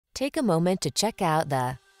Take a moment to check out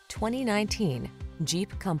the 2019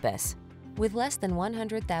 Jeep Compass. With less than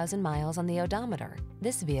 100,000 miles on the odometer,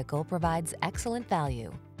 this vehicle provides excellent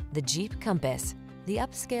value. The Jeep Compass, the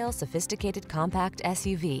upscale, sophisticated compact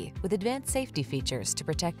SUV with advanced safety features to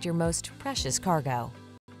protect your most precious cargo.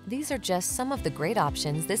 These are just some of the great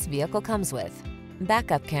options this vehicle comes with: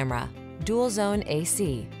 backup camera, dual zone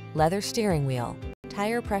AC, leather steering wheel,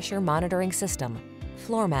 tire pressure monitoring system,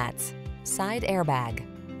 floor mats, side airbag,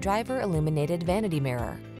 driver illuminated vanity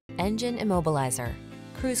mirror, engine immobilizer,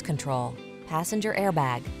 cruise control, passenger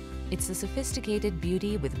airbag. It's the sophisticated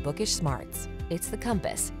beauty with bookish smarts. It's the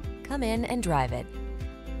Compass. Come in and drive it.